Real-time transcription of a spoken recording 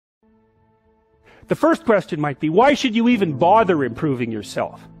The first question might be, why should you even bother improving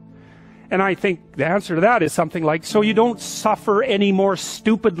yourself? And I think the answer to that is something like, so you don't suffer any more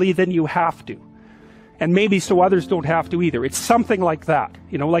stupidly than you have to. And maybe so others don't have to either. It's something like that.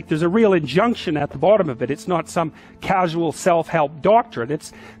 You know, like there's a real injunction at the bottom of it. It's not some casual self-help doctrine.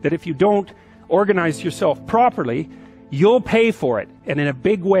 It's that if you don't organize yourself properly, you'll pay for it, and in a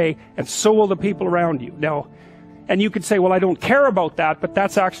big way, and so will the people around you. Now, and you could say, well, I don't care about that, but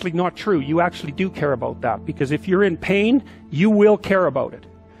that's actually not true. You actually do care about that, because if you're in pain, you will care about it.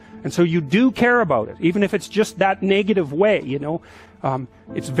 And so you do care about it, even if it's just that negative way, you know.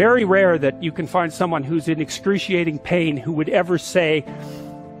 It's very rare that you can find someone who's in excruciating pain who would ever say,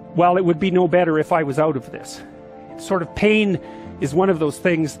 well, it would be no better if I was out of this. Sort of pain is one of those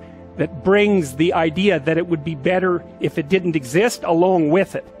things that brings the idea that it would be better if it didn't exist along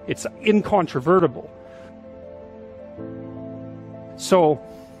with it. It's incontrovertible. So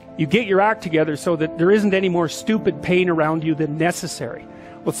you get your act together so that there isn't any more stupid pain around you than necessary.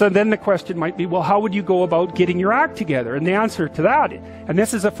 Well, so then the question might be, well, how would you go about getting your act together? And the answer to that, and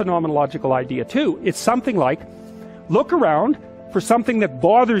this is a phenomenological idea too, it's something like, look around for something that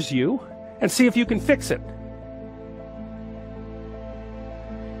bothers you and see if you can fix it.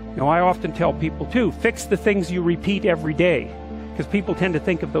 You know, I often tell people too, fix the things you repeat every day, because people tend to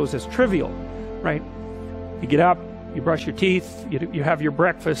think of those as trivial, right? You get up, you brush your teeth, you have your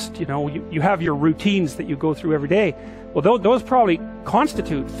breakfast, you know, you have your routines that you go through every day. Well, those probably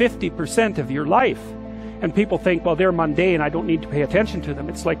constitute 50% of your life. And people think, well, they're mundane, I don't need to pay attention to them.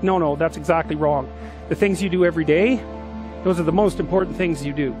 It's like, no, that's exactly wrong. The things you do every day, those are the most important things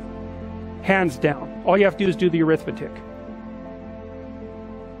you do. Hands down. All you have to do is do the arithmetic.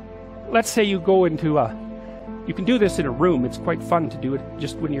 Let's say you go into you can do this in a room. It's quite fun to do it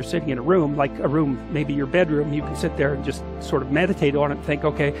just when you're sitting in a room, like a room, maybe your bedroom. You can sit there and just sort of meditate on it and think,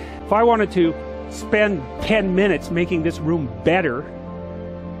 okay, if I wanted to spend 10 minutes making this room better,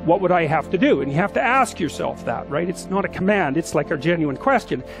 what would I have to do? And you have to ask yourself that, right? It's not a command, it's like a genuine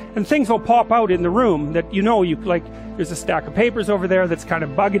question. And things will pop out in the room that you know, like there's a stack of papers over there that's kind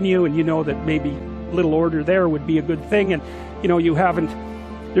of bugging you, and you know that maybe a little order there would be a good thing, and you know,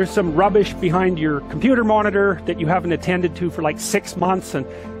 there's some rubbish behind your computer monitor that you haven't attended to for like 6 months, and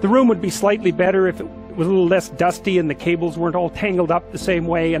the room would be slightly better if it was a little less dusty and the cables weren't all tangled up the same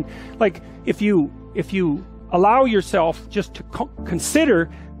way. And like if you allow yourself just to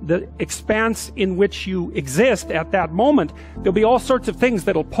consider the expanse in which you exist at that moment, there'll be all sorts of things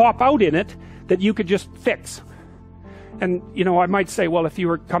that'll pop out in it that you could just fix. And you know, I might say, well, if you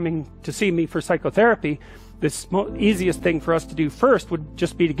were coming to see me for psychotherapy, the easiest thing for us to do first would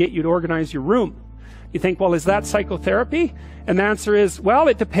just be to get you to organize your room. You think, well, is that psychotherapy? And the answer is, well,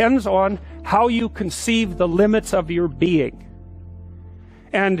 it depends on how you conceive the limits of your being.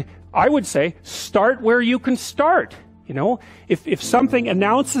 And I would say, start where you can start. You know, if something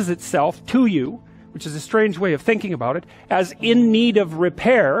announces itself to you, which is a strange way of thinking about it, as in need of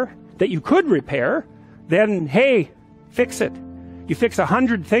repair, that you could repair, then, hey, fix it. You fix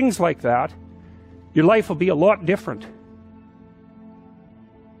 100 things like that, your life will be a lot different.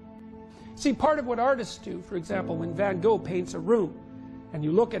 See, part of what artists do, for example, when Van Gogh paints a room and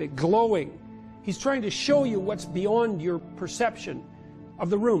you look at it glowing, he's trying to show you what's beyond your perception of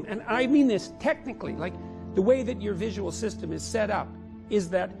the room. And I mean this technically, like the way that your visual system is set up is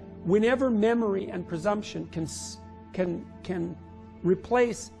that whenever memory and presumption can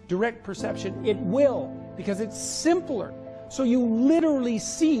replace direct perception, it will, because it's simpler. So you literally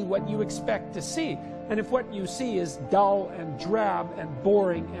see what you expect to see. And if what you see is dull and drab and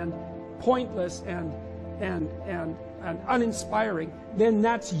boring and pointless and uninspiring, then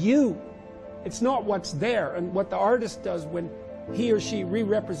that's you. It's not what's there. And what the artist does when he or she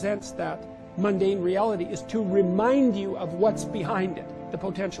re-represents that mundane reality is to remind you of what's behind it, the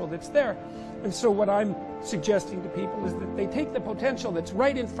potential that's there. And so what I'm suggesting to people is that they take the potential that's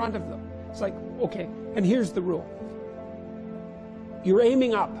right in front of them. It's like, okay, and here's the rule. You're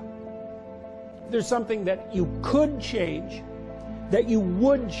aiming up. There's something that you could change, that you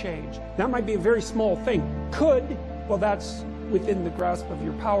would change. That might be a very small thing. Could, well, that's within the grasp of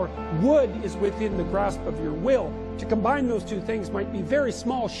your power. Would is within the grasp of your will. To combine those two things might be a very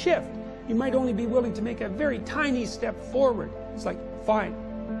small shift. You might only be willing to make a very tiny step forward. It's like, fine,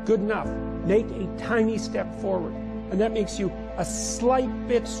 good enough. Make a tiny step forward. And that makes you a slight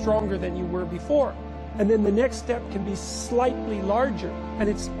bit stronger than you were before. And then the next step can be slightly larger. And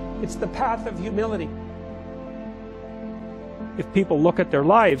it's the path of humility. If people look at their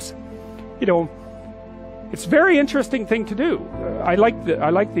lives, you know, it's a very interesting thing to do. I like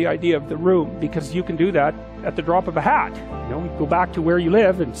the idea of the room, because you can do that at the drop of a hat. You know, you go back to where you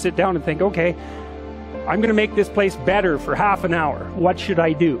live and sit down and think, okay, I'm going to make this place better for half an hour. What should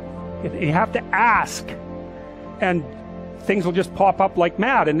I do? You have to ask, and things will just pop up like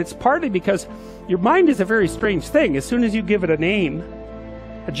mad. And it's partly because your mind is a very strange thing. As soon as you give it a name,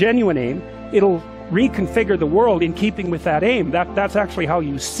 a genuine aim, it'll reconfigure the world in keeping with that aim. That's actually how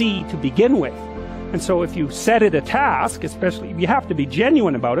you see to begin with. And so if you set it a task, especially, you have to be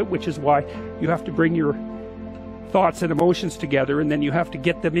genuine about it, which is why you have to bring your thoughts and emotions together, and then you have to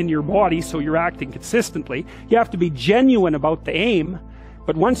get them in your body so you're acting consistently. You have to be genuine about the aim,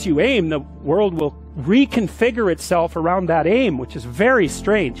 but once you aim, the world will reconfigure itself around that aim, which is very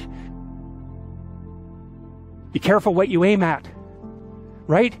strange. Be careful what you aim at,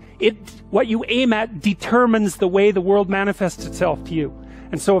 right? What you aim at determines the way the world manifests itself to you.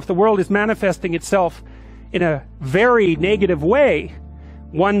 And so if the world is manifesting itself in a very negative way,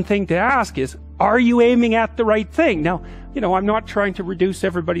 one thing to ask is, are you aiming at the right thing? Now, I'm not trying to reduce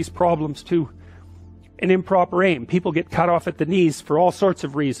everybody's problems to an improper aim. People get cut off at the knees for all sorts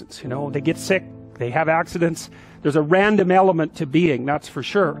of reasons. They get sick, they have accidents. There's a random element to being, that's for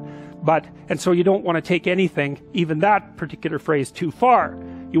sure. And so you don't want to take anything, even that particular phrase, too far.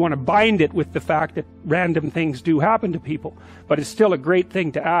 You want to bind it with the fact that random things do happen to people. But it's still a great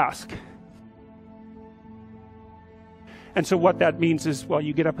thing to ask. And so what that means is, well,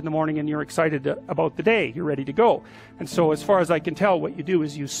 you get up in the morning and you're excited about the day. You're ready to go. And so as far as I can tell, what you do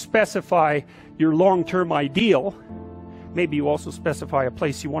is you specify your long-term ideal. Maybe you also specify a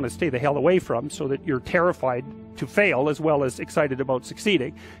place you want to stay the hell away from so that you're terrified to fail as well as excited about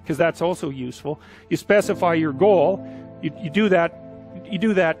succeeding, because that's also useful. You specify your goal. You do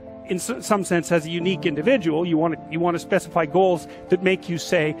that in some sense as a unique individual. You want to specify goals that make you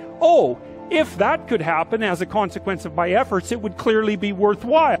say, oh, if that could happen as a consequence of my efforts, it would clearly be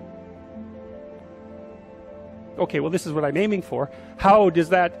worthwhile. Okay, well, this is what I'm aiming for. How does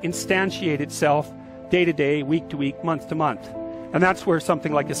that instantiate itself day to day, week to week, month to month? And that's where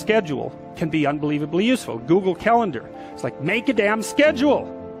something like a schedule can be unbelievably useful. Google Calendar. It's like, make a damn schedule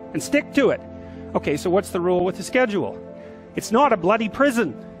and stick to it. Okay, so what's the rule with the schedule? It's not a bloody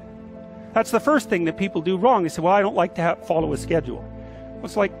prison. That's the first thing that people do wrong. They say, well, I don't like to follow a schedule.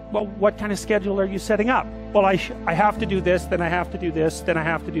 It's like, well, what kind of schedule are you setting up? Well, I have to do this, then I have to do this, then I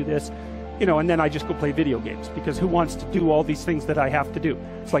have to do this, and then I just go play video games, because who wants to do all these things that I have to do?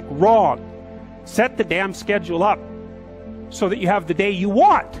 It's like, wrong. Set the damn schedule up so that you have the day you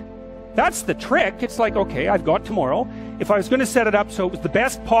want. That's the trick. It's like, okay, I've got tomorrow. If I was going to set it up so it was the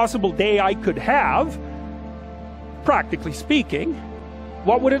best possible day I could have, practically speaking,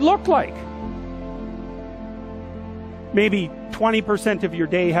 what would it look like? Maybe 20% of your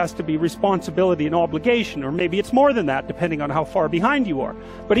day has to be responsibility and obligation, or maybe it's more than that, depending on how far behind you are.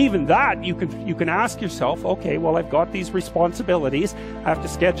 But even that, you can ask yourself, okay, well, I've got these responsibilities. I have to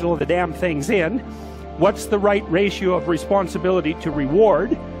schedule the damn things in. What's the right ratio of responsibility to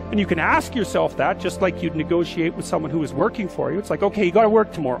reward? And you can ask yourself that, just like you'd negotiate with someone who is working for you. It's like, okay, you got to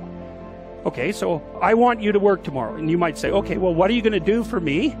work tomorrow. Okay, so I want you to work tomorrow. And you might say, okay, well, what are you going to do for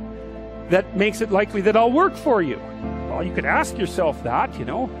me that makes it likely that I'll work for you? Well, you could ask yourself that,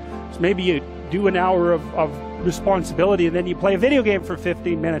 So maybe you do an hour of responsibility and then you play a video game for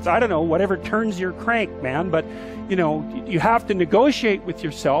 15 minutes. I don't know, whatever turns your crank, man. But, you have to negotiate with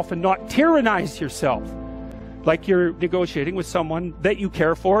yourself and not tyrannize yourself. Like you're negotiating with someone that you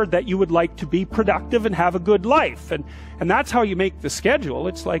care for, that you would like to be productive and have a good life. And that's how you make the schedule.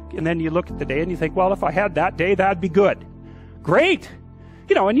 It's like, and then you look at the day and you think, well, if I had that day, that'd be good. Great.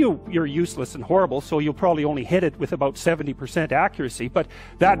 And you're useless and horrible, so you'll probably only hit it with about 70% accuracy, but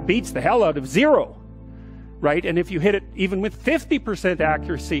that beats the hell out of 0, right? And if you hit it even with 50%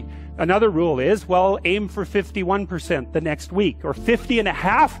 accuracy, another rule is, well, aim for 51% the next week, or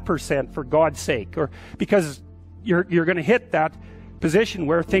 50.5% for God's sake, or because you're going to hit that position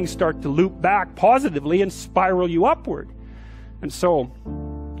where things start to loop back positively and spiral you upward. And so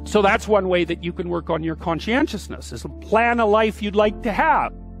that's one way that you can work on your conscientiousness, is plan a life you'd like to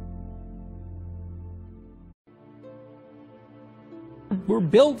have. We're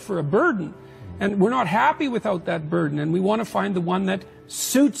built for a burden, and we're not happy without that burden, and we want to find the one that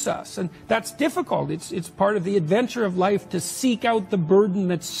suits us. And that's difficult. It's part of the adventure of life to seek out the burden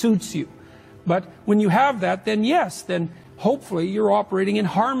that suits you. But when you have that, then yes, then hopefully you're operating in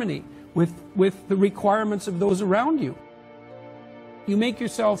harmony with the requirements of those around you. You make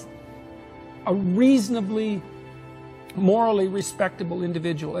yourself a reasonably, morally respectable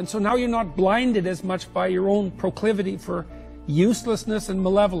individual. And so now you're not blinded as much by your own proclivity for uselessness and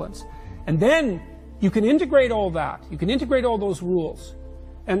malevolence. And then you can integrate all that. You can integrate all those rules.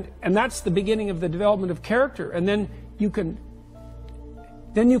 And that's the beginning of the development of character. And then you can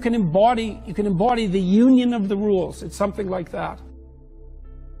then you can embody the union of the rules. It's something like that.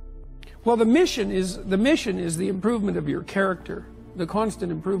 Well, the mission is the improvement of your character, the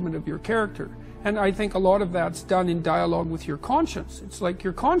constant improvement of your character. And I think a lot of that's done in dialogue with your conscience. It's like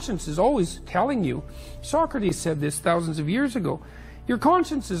your conscience is always telling you, Socrates said this thousands of years ago, your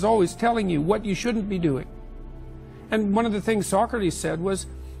conscience is always telling you what you shouldn't be doing. And one of the things Socrates said was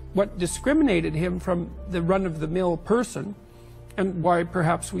what discriminated him from the run-of-the-mill person, and why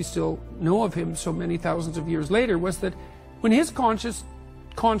perhaps we still know of him so many thousands of years later, was that when his conscience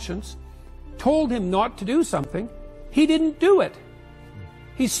told him not to do something, he didn't do it.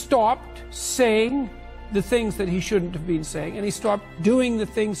 He stopped saying the things that he shouldn't have been saying, and he stopped doing the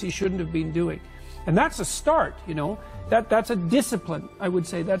things he shouldn't have been doing. And that's a start, you know. That's a discipline, I would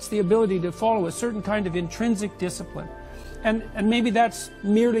say. That's the ability to follow a certain kind of intrinsic discipline. And maybe that's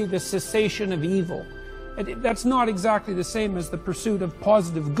merely the cessation of evil. That's not exactly the same as the pursuit of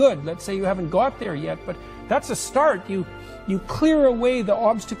positive good. Let's say you haven't got there yet, but that's a start. You clear away the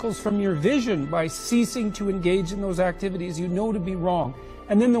obstacles from your vision by ceasing to engage in those activities you know to be wrong.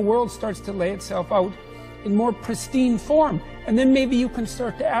 And then the world starts to lay itself out in more pristine form. And then maybe you can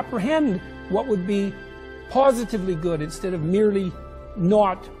start to apprehend what would be positively good instead of merely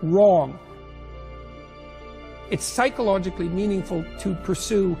not wrong. It's psychologically meaningful to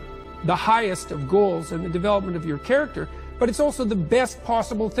pursue the highest of goals and the development of your character, but it's also the best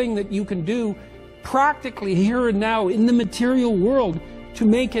possible thing that you can do practically here and now in the material world to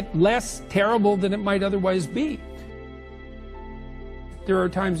make it less terrible than it might otherwise be. There are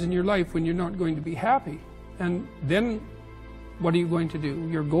times in your life when you're not going to be happy, and then what are you going to do?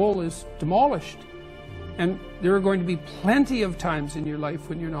 Your goal is demolished. And there are going to be plenty of times in your life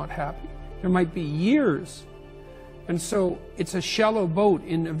when you're not happy. There might be years. And so it's a shallow boat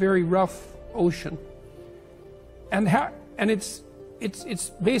in a very rough ocean. And it's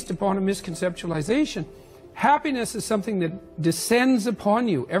based upon a misconceptualization. Happiness is something that descends upon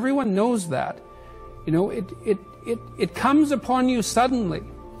you. Everyone knows that. You know, it comes upon you suddenly.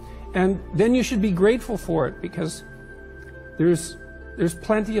 And then you should be grateful for it, because there's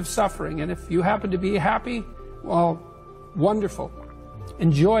plenty of suffering. And if you happen to be happy, well, wonderful.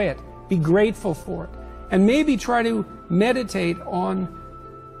 Enjoy it. Be grateful for it. And maybe try to meditate on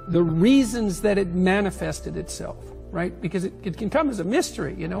the reasons that it manifested itself, right? Because it can come as a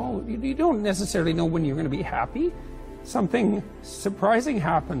mystery, you know. You don't necessarily know when you're going to be happy. Something surprising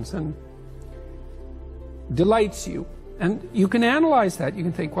happens and delights you. And you can analyze that. You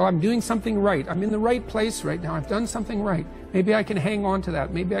can think, well, I'm doing something right. I'm in the right place right now. I've done something right. Maybe I can hang on to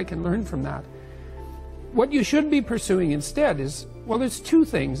that. Maybe I can learn from that. What you should be pursuing instead is, well, there's two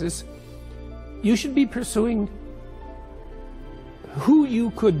things. You should be pursuing who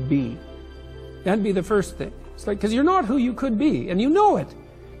you could be. That'd be the first thing. It's like, because you're not who you could be, and you know it.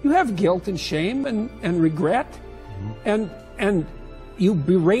 You have guilt and shame and regret, and you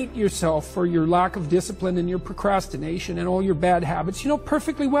berate yourself for your lack of discipline and your procrastination and all your bad habits. You know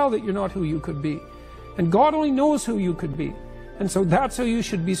perfectly well that you're not who you could be. And God only knows who you could be. And so that's how you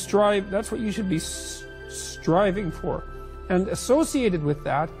should be that's what you should be striving for. And associated with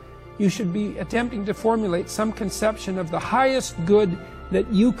that, you should be attempting to formulate some conception of the highest good that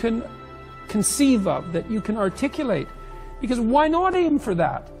you can conceive of, that you can articulate. Because why not aim for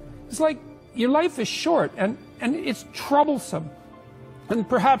that? It's like your life is short and it's troublesome. And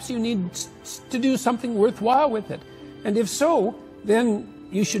perhaps you need to do something worthwhile with it. And if so, then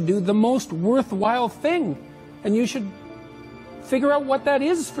you should do the most worthwhile thing. And you should figure out what that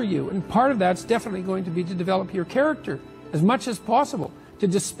is for you. And part of that's definitely going to be to develop your character as much as possible, to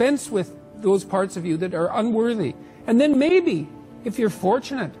dispense with those parts of you that are unworthy. And then maybe, if you're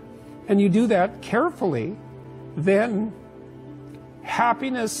fortunate, and you do that carefully, then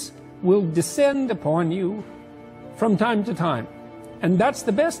happiness will descend upon you from time to time. And that's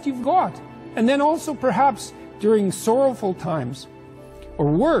the best you've got. And then also perhaps during sorrowful times, or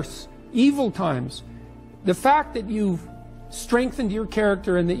worse, evil times, the fact that you've strengthened your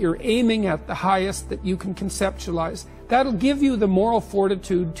character and that you're aiming at the highest that you can conceptualize, that'll give you the moral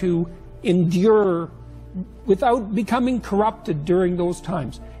fortitude to endure without becoming corrupted during those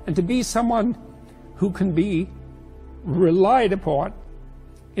times, and to be someone who can be relied upon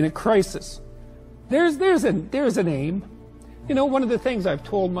in a crisis. There's an aim. You know, one of the things I've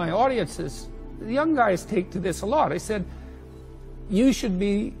told my audience is, the young guys take to this a lot. I said, you should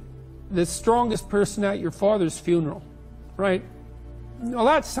be the strongest person at your father's funeral, right? Well,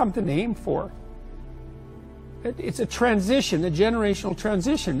 that's something to aim for. It's a transition, a generational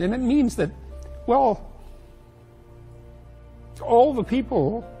transition, and it means that, well, all the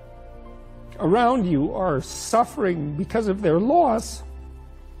people around you are suffering because of their loss,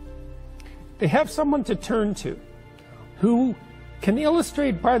 They have someone to turn to who can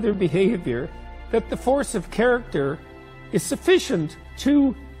illustrate by their behavior that the force of character is sufficient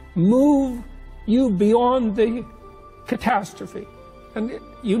to move you beyond the catastrophe. And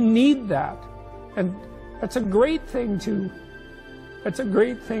you need that. And that's a great thing to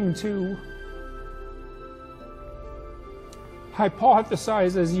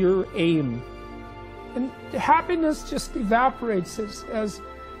hypothesize as your aim. And happiness just evaporates as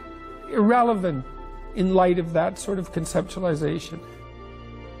irrelevant in light of that sort of conceptualization.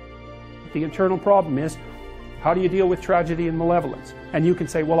 The internal problem is, how do you deal with tragedy and malevolence? And you can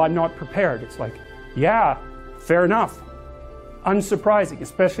say, well, I'm not prepared. It's like, yeah, fair enough. Unsurprising,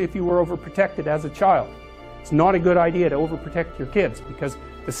 especially if you were overprotected as a child. It's not a good idea to overprotect your kids, because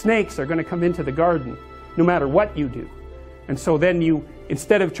the snakes are going to come into the garden no matter what you do. And so then you,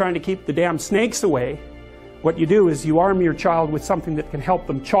 instead of trying to keep the damn snakes away, what you do is you arm your child with something that can help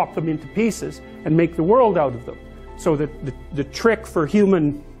them chop them into pieces and make the world out of them. So that the trick for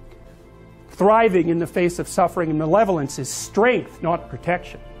human thriving in the face of suffering and malevolence is strength, not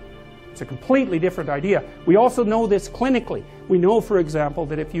protection. It's a completely different idea. We also know this clinically. We know, for example,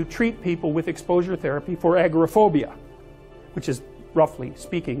 that if you treat people with exposure therapy for agoraphobia, which is, roughly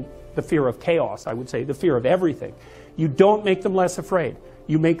speaking, the fear of chaos, I would say, the fear of everything, you don't make them less afraid.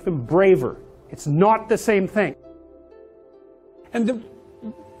 You make them braver. It's not the same thing. And the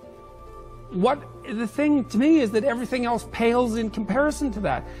thing to me is that everything else pales in comparison to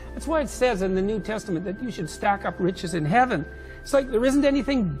that. That's why it says in the New Testament that you should stack up riches in heaven. It's like there isn't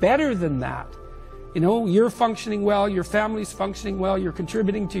anything better than that. You know, you're functioning well, your family's functioning well, you're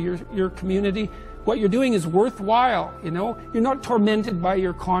contributing to your community. What you're doing is worthwhile, you know. You're not tormented by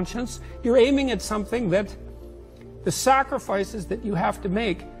your conscience. You're aiming at something that the sacrifices that you have to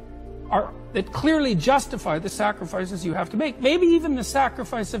make that clearly justify the sacrifices you have to make. Maybe even the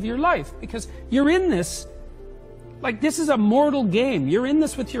sacrifice of your life, because you're in this, like this is a mortal game. You're in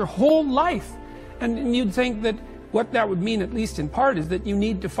this with your whole life. And you'd think that what that would mean, at least in part, is that you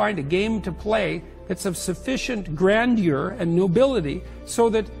need to find a game to play that's of sufficient grandeur and nobility so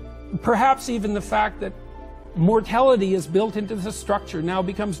that perhaps even the fact that mortality is built into the structure now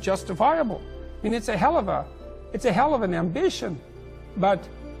becomes justifiable. I mean, it's a hell of an ambition, but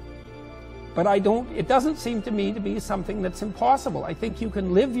it doesn't seem to me to be something that's impossible. I think you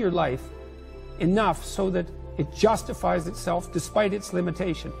can live your life enough so that it justifies itself despite its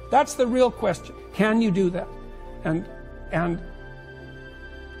limitation. That's the real question. Can you do that? And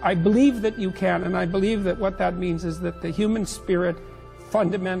I believe that you can, and I believe that what that means is that the human spirit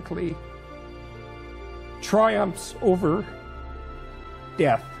fundamentally triumphs over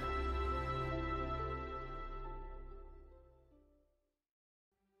death.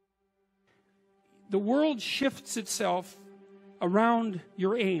 The world shifts itself around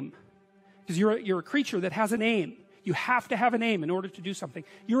your aim, because you're a creature that has an aim. You have to have an aim in order to do something.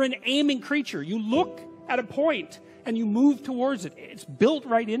 You're an aiming creature. You look at a point and you move towards it. It's built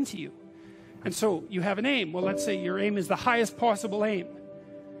right into you. And so you have an aim. Well, let's say your aim is the highest possible aim.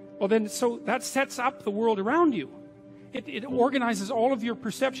 Well, then, so that sets up the world around you. It organizes all of your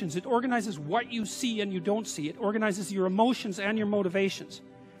perceptions. It organizes what you see and you don't see. It organizes your emotions and your motivations.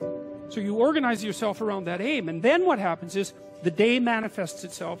 So you organize yourself around that aim, and then what happens is the day manifests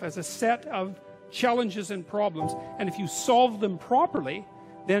itself as a set of challenges and problems, and if you solve them properly,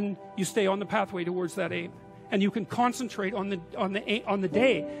 then you stay on the pathway towards that aim, and you can concentrate on the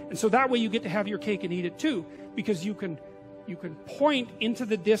day, and so that way you get to have your cake and eat it too, because you can point into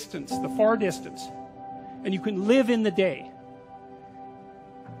the distance, the far distance, and you can live in the day.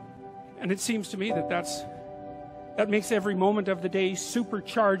 And it seems to me that that makes every moment of the day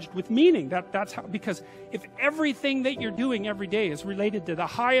supercharged with meaning. That's how, because if everything that you're doing every day is related to the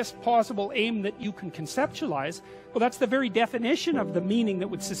highest possible aim that you can conceptualize, well, that's the very definition of the meaning that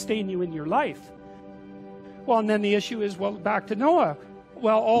would sustain you in your life. Well, and then the issue is, well, back to Noah.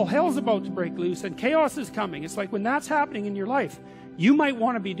 Well, all hell's about to break loose and chaos is coming. It's like when that's happening in your life, you might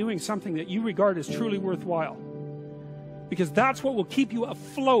want to be doing something that you regard as truly worthwhile, because that's what will keep you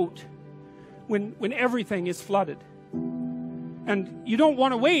afloat when everything is flooded. And you don't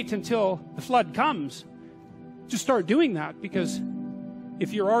want to wait until the flood comes to start doing that, because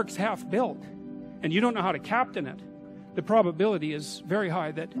if your ark's half built and you don't know how to captain it, the probability is very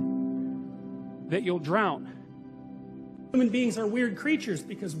high that you'll drown. Human beings are weird creatures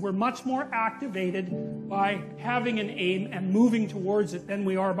because we're much more activated by having an aim and moving towards it than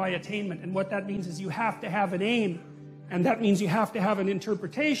we are by attainment. And what that means is you have to have an aim, and that means you have to have an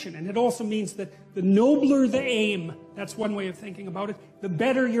interpretation. And it also means that the nobler the aim, that's one way of thinking about it, the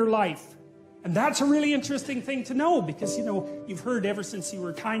better your life. And that's a really interesting thing to know, because, you know, you've heard ever since you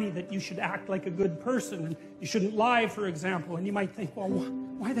were tiny that you should act like a good person, and you shouldn't lie, for example. And you might think, well,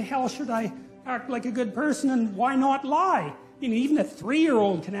 why the hell should I act like a good person, and why not lie? You know, even a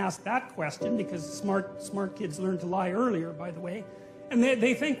 3-year-old can ask that question, because smart kids learn to lie earlier, by the way. And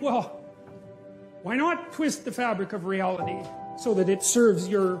they think, well, why not twist the fabric of reality so that it serves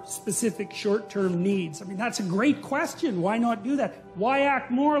your specific short-term needs? I mean, that's a great question. Why not do that? Why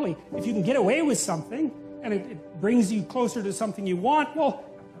act morally? If you can get away with something and it brings you closer to something you want, well,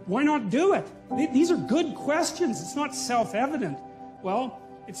 why not do it? These are good questions. It's not self-evident. Well,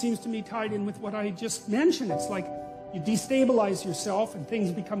 it seems to me tied in with what I just mentioned. It's like you destabilize yourself and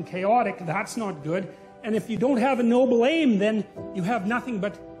things become chaotic. That's not good. And if you don't have a noble aim, then you have nothing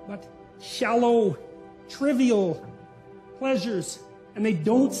but shallow, trivial pleasures, and they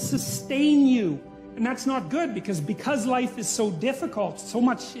don't sustain you. And that's not good, because life is so difficult,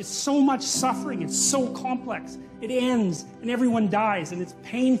 it's so much suffering, it's so complex. It ends, and everyone dies, and it's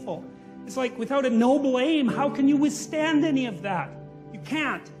painful. It's like, without a noble aim, how can you withstand any of that? You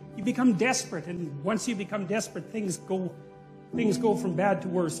can't. You become desperate, and once you become desperate, things go from bad to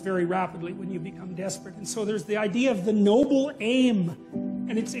worse very rapidly when you become desperate. And so there's the idea of the noble aim.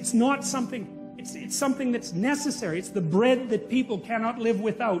 And it's not something, it's something that's necessary. It's the bread that people cannot live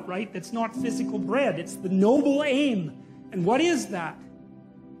without, right? That's not physical bread. It's the noble aim. And what is that?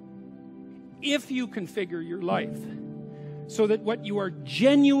 If you configure your life so that what you are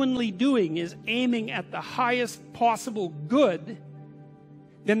genuinely doing is aiming at the highest possible good,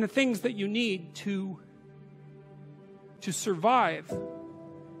 then the things that you need to survive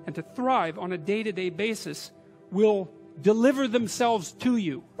and to thrive on a day-to-day basis will deliver themselves to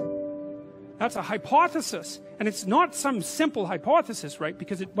you. That's a hypothesis, and it's not some simple hypothesis, right?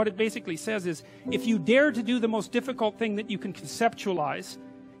 Because what it basically says is, if you dare to do the most difficult thing that you can conceptualize,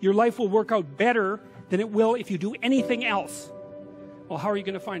 your life will work out better than it will if you do anything else. Well, how are you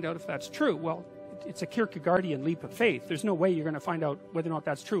going to find out if that's true? Well, it's a Kierkegaardian leap of faith. There's no way you're going to find out whether or not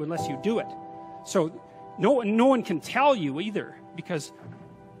that's true unless you do it. So no one can tell you either,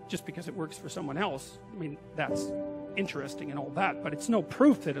 just because it works for someone else. I mean, that's interesting and all that, but it's no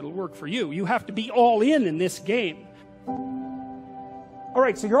proof that it'll work for you. You have to be all in this game. All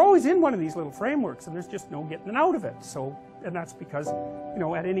right, so you're always in one of these little frameworks, and there's just no getting out of it. So, and that's because, you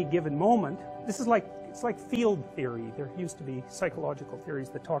know, at any given moment, it's like field theory. There used to be psychological theories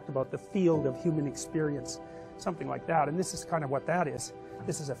that talked about the field of human experience, something like that, and this is kind of what that is.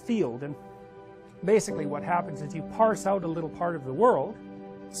 This is a field, and basically what happens is you parse out a little part of the world,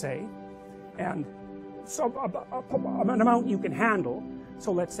 say, and so an amount you can handle.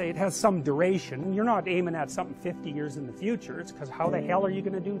 So let's say it has some duration. You're not aiming at something 50 years in the future. It's because how the hell are you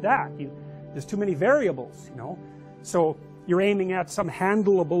going to do that? There's too many variables, you know. So you're aiming at some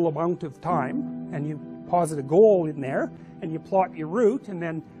handleable amount of time, and you posit a goal in there, and you plot your route, and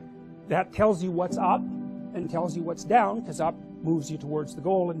then that tells you what's up and tells you what's down, because up moves you towards the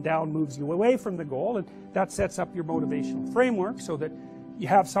goal and down moves you away from the goal, and that sets up your motivational framework so that you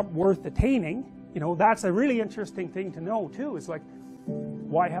have something worth attaining. You know, that's a really interesting thing to know too. It's like,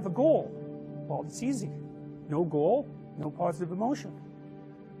 why have a goal? Well, it's easy. No goal, no positive emotion.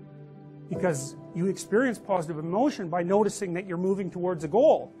 Because you experience positive emotion by noticing that you're moving towards a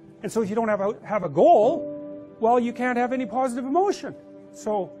goal. And so if you don't have a goal, well, you can't have any positive emotion.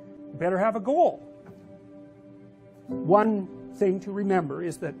 So you better have a goal. One thing to remember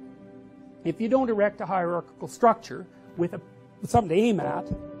is that if you don't erect a hierarchical structure with something to aim at,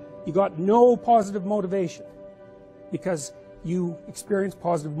 you got no positive motivation, because you experience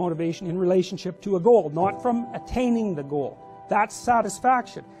positive motivation in relationship to a goal, not from attaining the goal. That's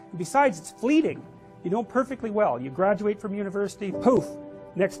satisfaction. And besides, it's fleeting. You know perfectly well. You graduate from university, poof,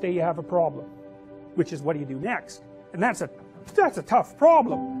 next day you have a problem, which is what do you do next? And that's a tough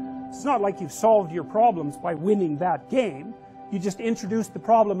problem. It's not like you've solved your problems by winning that game. You just introduced the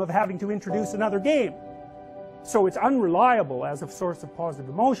problem of having to introduce another game. So it's unreliable as a source of positive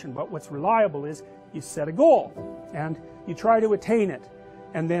emotion, but what's reliable is you set a goal and you try to attain it,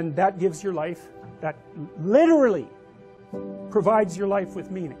 and then that gives your life, that literally provides your life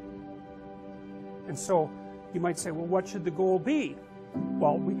with meaning. And so you might say, well, what should the goal be?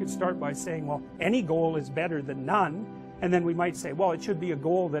 Well, we could start by saying, well, any goal is better than none. And then we might say, well, it should be a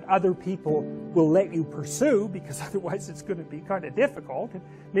goal that other people will let you pursue, because otherwise it's going to be kind of difficult. And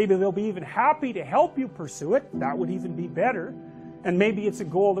maybe they'll be even happy to help you pursue it. That would even be better. And maybe it's a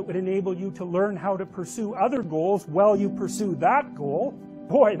goal that would enable you to learn how to pursue other goals while you pursue that goal.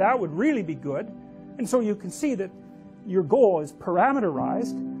 Boy, that would really be good. And so you can see that your goal is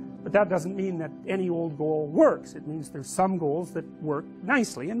parameterized But that doesn't mean that any old goal works. It means there's some goals that work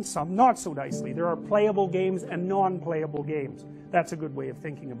nicely and some not so nicely. There are playable games and non-playable games. That's a good way of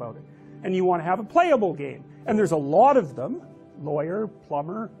thinking about it. And you want to have a playable game. And there's a lot of them. Lawyer,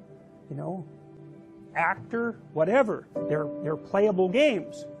 plumber, you know, actor, whatever. They're playable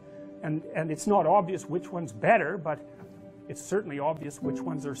games. And it's not obvious which one's better, but it's certainly obvious which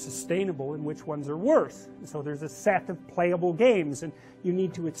ones are sustainable and which ones are worse. And so there's a set of playable games, and you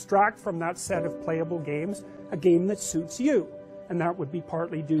need to extract from that set of playable games a game that suits you. And that would be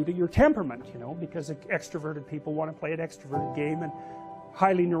partly due to your temperament, you know, because extroverted people want to play an extroverted game, and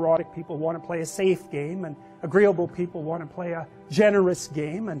highly neurotic people want to play a safe game, and agreeable people want to play a generous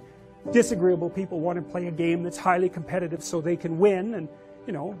game, and disagreeable people want to play a game that's highly competitive so they can win, and,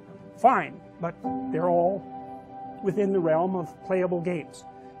 you know, fine. But they're all within the realm of playable games.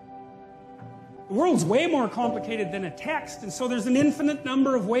 The world's way more complicated than a text, and so there's an infinite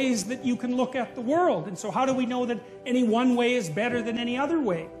number of ways that you can look at the world. And so how do we know that any one way is better than any other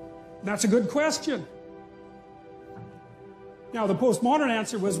way? That's a good question. Now, the postmodern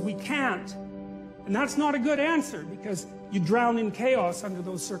answer was we can't. And that's not a good answer, because you drown in chaos under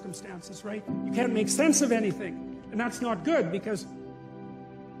those circumstances, right? You can't make sense of anything. And that's not good, because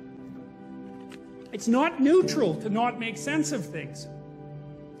it's not neutral to not make sense of things.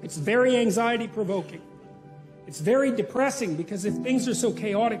 It's very anxiety-provoking. It's very depressing, because if things are so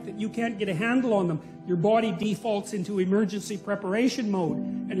chaotic that you can't get a handle on them, your body defaults into emergency preparation mode,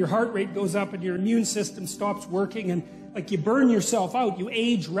 and your heart rate goes up, and your immune system stops working, and like you burn yourself out, you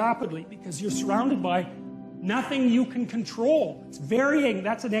age rapidly, because you're surrounded by nothing you can control. It's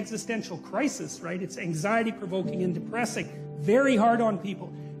that's an existential crisis, right? It's anxiety-provoking and depressing, very hard on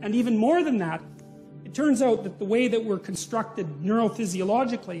people. And even more than that, it turns out that the way that we're constructed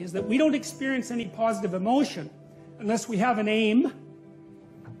neurophysiologically is that we don't experience any positive emotion unless we have an aim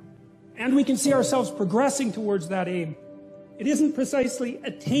and we can see ourselves progressing towards that aim. It isn't precisely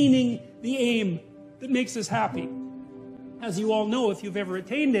attaining the aim that makes us happy. As you all know, if you've ever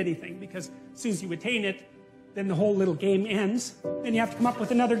attained anything, because as soon as you attain it, then the whole little game ends, then you have to come up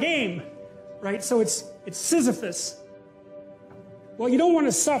with another game, right? So it's Sisyphus. Well, you don't want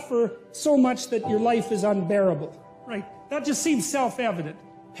to suffer so much that your life is unbearable, right? That just seems self-evident.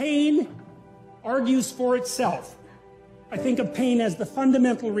 Pain argues for itself. I think of pain as the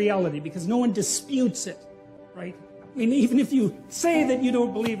fundamental reality, because no one disputes it, right? I mean, even if you say that you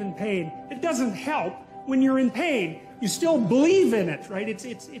don't believe in pain, it doesn't help when you're in pain. You still believe in it, right?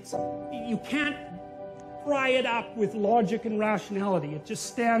 You can't pry it up with logic and rationality. It just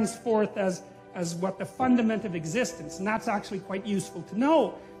stands forth as what the fundament of existence, and that's actually quite useful to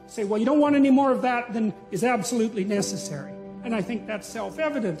know. Say, well, you don't want any more of that than is absolutely necessary. And I think that's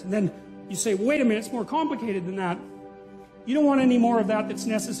self-evident. And then you say, well, wait a minute, it's more complicated than that. You don't want any more of that that's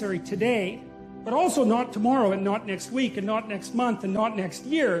necessary today, but also not tomorrow, and not next week, and not next month, and not next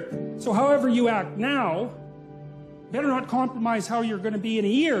year. So however you act now, better not compromise how you're going to be in a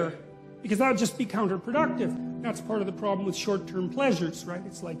year, because that would just be counterproductive. That's part of the problem with short-term pleasures, right?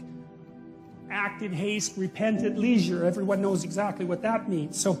 It's like act in haste, repent at leisure. Everyone knows exactly what that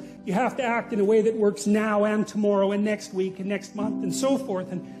means. So you have to act in a way that works now and tomorrow and next week and next month and so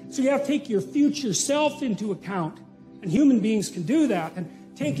forth. And so you have to take your future self into account. And human beings can do that. And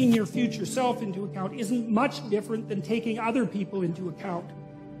taking your future self into account isn't much different than taking other people into account.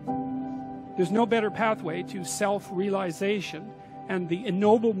 There's no better pathway to self-realization and the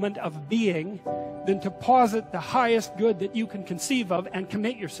ennoblement of being than to posit the highest good that you can conceive of and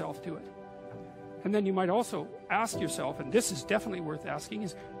commit yourself to it. And then you might also ask yourself, and this is definitely worth asking,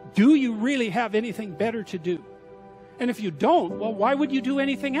 is do you really have anything better to do? And if you don't, well, why would you do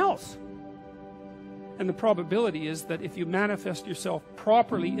anything else? And the probability is that if you manifest yourself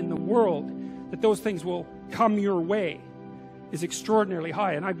properly in the world, that those things will come your way is extraordinarily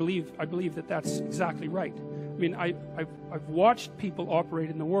high. And I believe that that's exactly right. I mean, I've watched people operate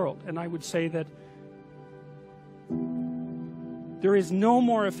in the world, and I would say that there is no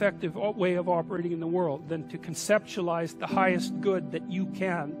more effective way of operating in the world than to conceptualize the highest good that you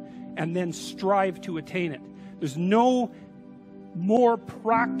can and then strive to attain it. There's no more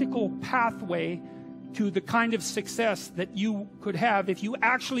practical pathway to the kind of success that you could have if you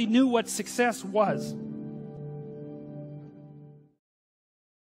actually knew what success was.